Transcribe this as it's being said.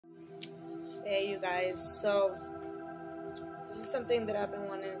Hey you guys, so this is something that I've been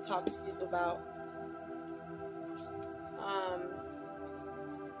wanting to talk to people about. I'm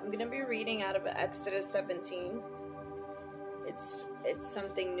gonna be reading out of Exodus 17. It's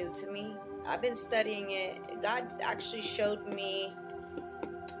something new to me. I've been studying it. God actually showed me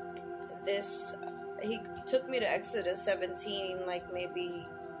this. He took me to Exodus 17 like maybe,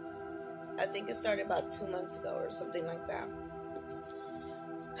 I think it started about 2 months ago or something like that.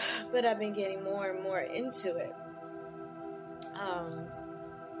 But I've been getting more and more into it.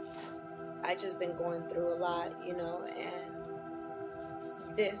 I just been going through a lot, and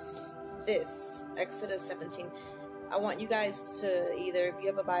this Exodus 17, I want you guys to either, if you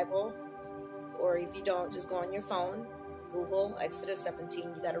have a Bible, or if you don't, just go on your phone, Google Exodus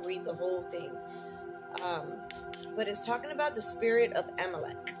 17. You got to read the whole thing. But it's talking about the spirit of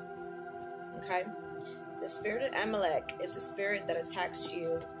Amalek. Okay? The spirit of Amalek is a spirit that attacks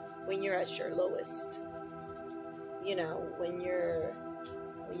you when you're at your lowest. When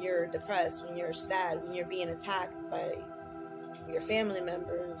you're depressed, when you're sad, when you're being attacked by your family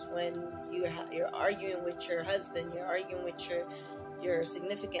members, when you're arguing with your husband, you're arguing with your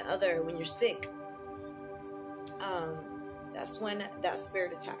significant other, when you're sick. That's when that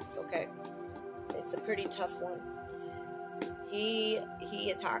spirit attacks, okay? It's a pretty tough one. He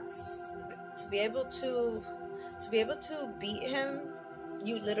attacks. To be able to beat him,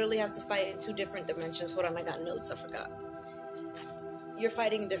 you literally have to fight in 2 different dimensions. Hold on, I got notes, I forgot. You're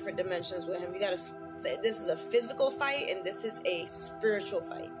fighting in different dimensions with him. This is a physical fight and this is a spiritual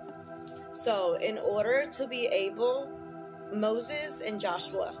fight. So in order to be able, Moses and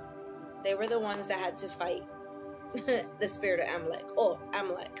Joshua, they were the ones that had to fight the spirit of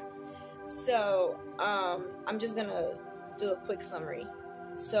Amalek. So I'm just gonna do a quick summary.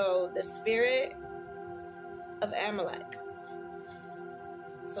 So the spirit of Amalek.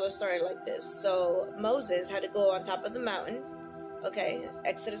 So let's start it like this. So Moses had to go on top of the mountain. Okay,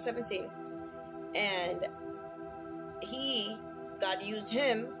 Exodus 17. And God used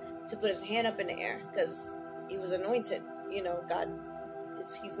him to put his hand up in the air because he was anointed.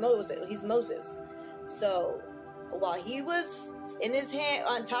 He's Moses. So while he was in his hand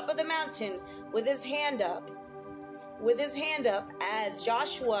on top of the mountain with his hand up, as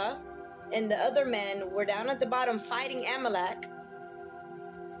Joshua and the other men were down at the bottom fighting Amalek,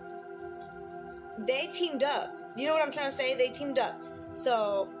 they teamed up. You know what I'm trying to say? They teamed up.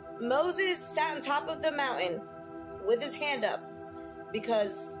 So Moses sat on top of the mountain with his hand up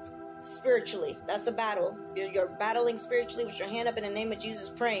because spiritually, that's a battle. You're battling spiritually with your hand up in the name of Jesus,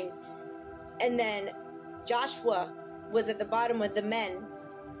 praying. And then Joshua was at the bottom with the men.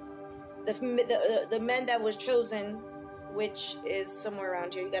 The men that was chosen, which is somewhere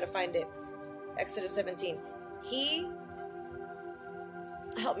around here. You got to find it. Exodus 17.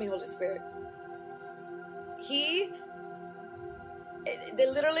 Help me, Holy Spirit. They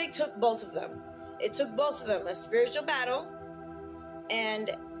literally took both of them. It took both of them, a spiritual battle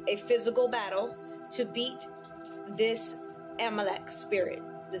and a physical battle, to beat this Amalek spirit,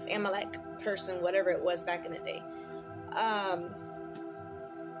 this Amalek person, whatever it was back in the day.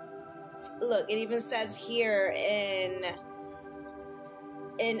 Look, it even says here in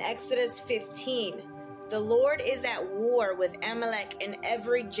Exodus 15, the Lord is at war with Amalek in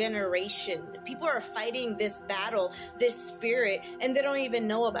every generation. People are fighting this battle, this spirit, and they don't even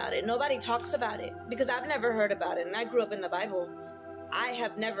know about it. Nobody talks about it because I've never heard about it. And I grew up in the Bible. I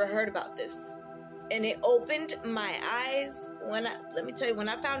have never heard about this. And it opened my eyes let me tell you, when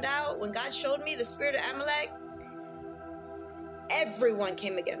I found out, when God showed me the spirit of Amalek, everyone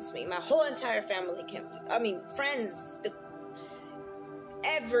came against me. My whole entire family friends,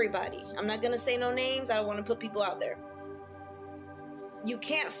 everybody. I'm not going to say no names. I don't want to put people out there. You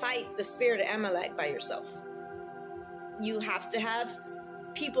can't fight the spirit of Amalek by yourself. You have to have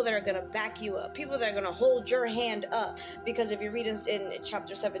people that are going to back you up. People that are going to hold your hand up. Because if you read in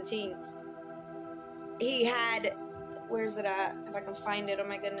chapter 17, he had... Where's it at? If I can find it. Oh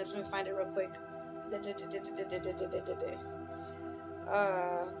my goodness. Let me find it real quick.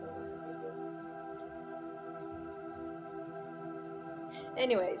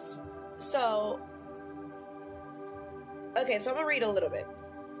 Anyways, so I'm gonna read a little bit.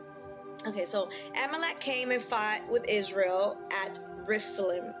 Okay, so Amalek came and fought with Israel at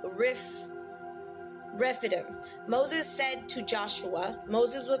Rephidim. Moses said to Joshua,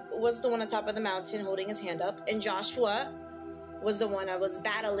 Moses was the one on top of the mountain holding his hand up, and Joshua was the one that was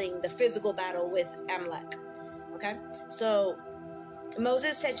battling the physical battle with Amalek. Okay, so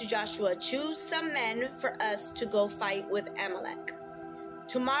Moses said to Joshua, choose some men for us to go fight with Amalek.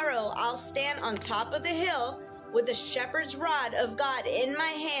 Tomorrow I'll stand on top of the hill with the shepherd's rod of God in my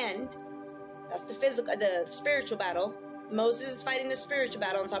hand. That's the spiritual battle. Moses is fighting the spiritual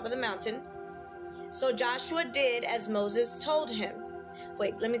battle on top of the mountain. So Joshua did as Moses told him.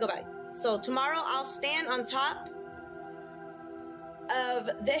 Wait, let me go back. So tomorrow I'll stand on top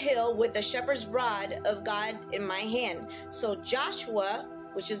of the hill with the shepherd's rod of God in my hand. So Joshua,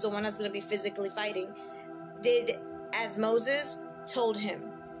 which is the one that's going to be physically fighting, did as Moses told him.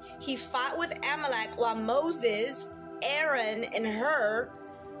 He fought with Amalek while Moses, Aaron, and Hur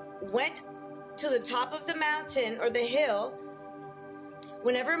went to the top of the mountain or the hill.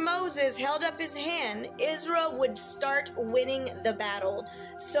 Whenever Moses held up his hand, Israel would start winning the battle.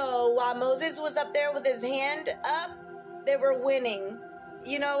 So while Moses was up there with his hand up, they were winning.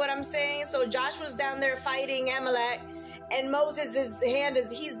 You know what I'm saying? So Joshua's down there fighting Amalek, and Moses' hand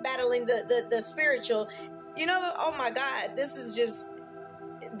he's battling the spiritual. You know, oh my God, this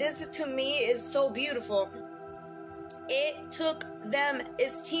to me is so beautiful. It took them,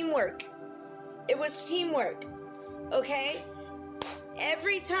 it's teamwork. It was teamwork, okay?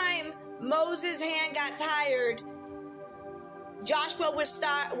 Every time Moses' hand got tired, Joshua would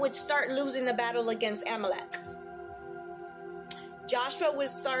start losing the battle against Amalek. Joshua would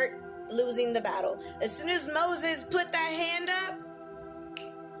start losing the battle. As soon as Moses put that hand up,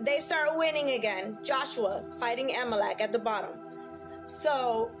 they start winning again. Joshua fighting Amalek at the bottom.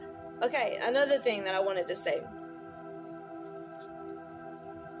 So, okay, another thing that I wanted to say.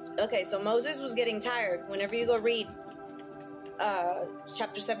 Okay, so Moses was getting tired. Whenever you go read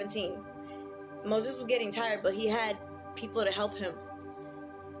chapter 17, Moses was getting tired, but he had people to help him.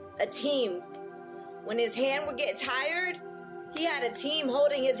 A team. When his hand would get tired, he had a team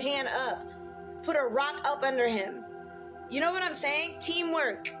holding his hand up. Put a rock up under him. You know what I'm saying?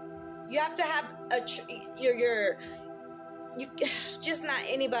 Teamwork. You have to have just not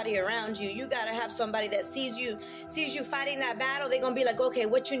anybody around you. You gotta have somebody that sees you fighting that battle. They're gonna be like, okay,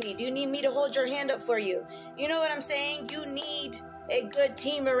 what you need? Do you need me to hold your hand up for you? You know what I'm saying? You need a good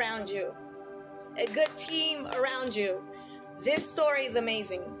team around you. A good team around you. This story is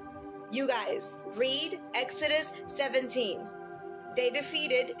amazing. You guys, read Exodus 17. They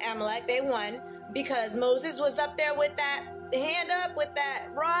defeated Amalek. They won because Moses was up there with that hand up, with that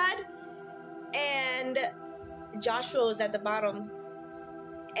rod, and Joshua was at the bottom,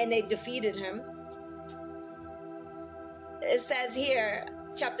 and they defeated him. It says here,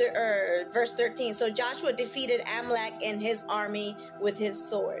 verse 13. So Joshua defeated Amalek and his army with his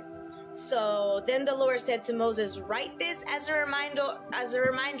sword. So then the Lord said to Moses, write this as a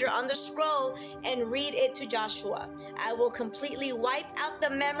reminder on the scroll and read it to Joshua. I will completely wipe out the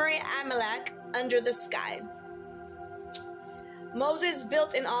memory of Amalek under the sky. Moses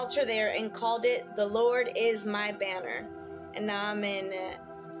built an altar there and called it, the Lord is my banner. And now I'm in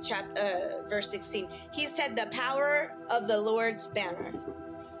verse 16. He said, the power of the Lord's banner.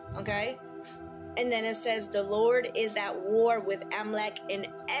 Okay? And then it says, the Lord is at war with Amalek in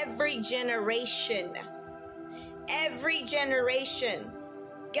every generation. Every generation.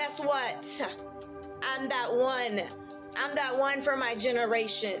 Guess what? I'm that one. I'm that one for my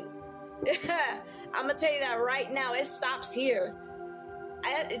generation. I'm going to tell you that right now. It stops here.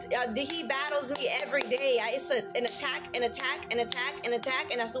 He battles me every day. It's an attack, an attack, an attack, an attack,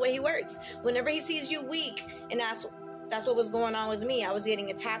 and that's the way he works. Whenever he sees you weak, and that's what was going on with me. I was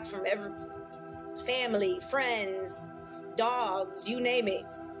getting attacked from every family, friends, dogs, you name it,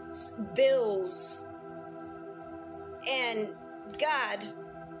 bills. And God,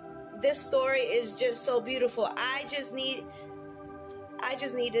 this story is just so beautiful. I just needed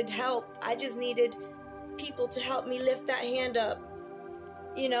help. I just needed people to help me lift that hand up,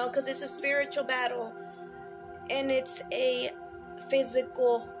 you know, because it's a spiritual battle and it's a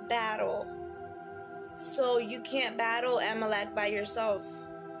physical battle. So you can't battle Amalek by yourself.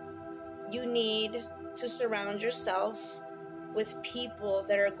 You need to surround yourself with people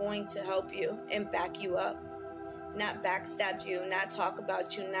that are going to help you and back you up. Not backstab you, not talk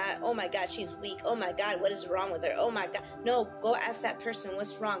about you, not, oh my God, she's weak. Oh my God, what is wrong with her? Oh my God. No, go ask that person,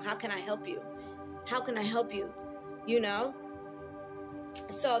 what's wrong? How can I help you? How can I help you? You know?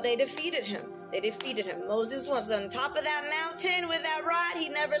 So they defeated him. They defeated him. Moses was on top of that mountain with that rod. He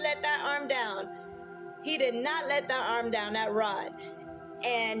never let that arm down. He did not let that arm down, that rod.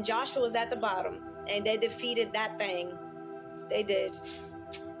 And Joshua was at the bottom, and they defeated that thing. They did.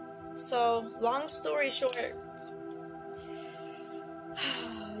 So, long story short,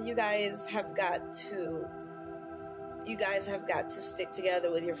 you guys have got to stick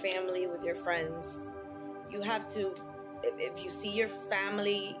together with your family, with your friends. You have to, if you see your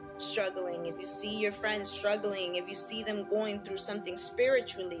family struggling, if you see your friends struggling, if you see them going through something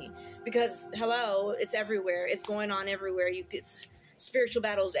spiritually, because hello, it's everywhere. It's going on everywhere. Spiritual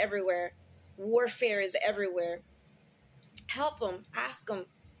battles everywhere. Warfare is everywhere. Help them. Ask them.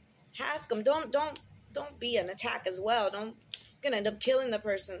 Ask them. Don't be an attack as well. You're gonna end up killing the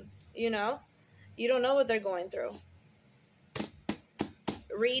person. You know, you don't know what they're going through.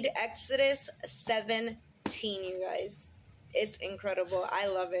 Read Exodus 17, you guys. It's incredible. I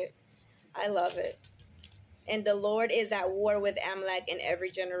love it. I love it. And the Lord is at war with Amalek in every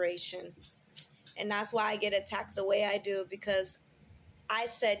generation. And that's why I get attacked the way I do, because I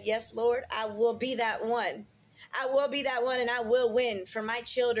said, yes, Lord, I will be that one. I will be that one, and I will win for my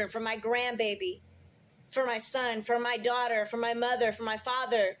children, for my grandbaby, for my son, for my daughter, for my mother, for my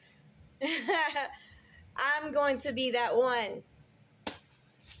father. I'm going to be that one.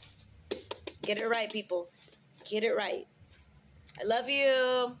 Get it right, people. Get it right. I love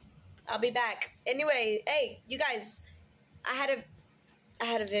you. I'll be back. Anyway, hey, you guys, I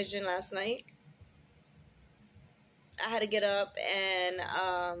had a vision last night. I had to get up, and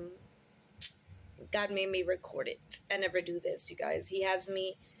God made me record it. I never do this, you guys. He has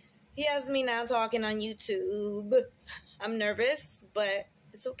me now talking on YouTube. I'm nervous, but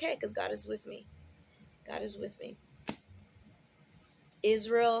it's okay because God is with me. God is with me.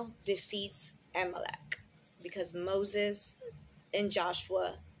 Israel defeats Amalek because Moses and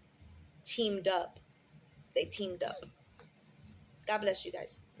Joshua teamed up. They teamed up. God bless you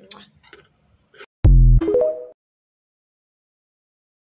guys. Mwah.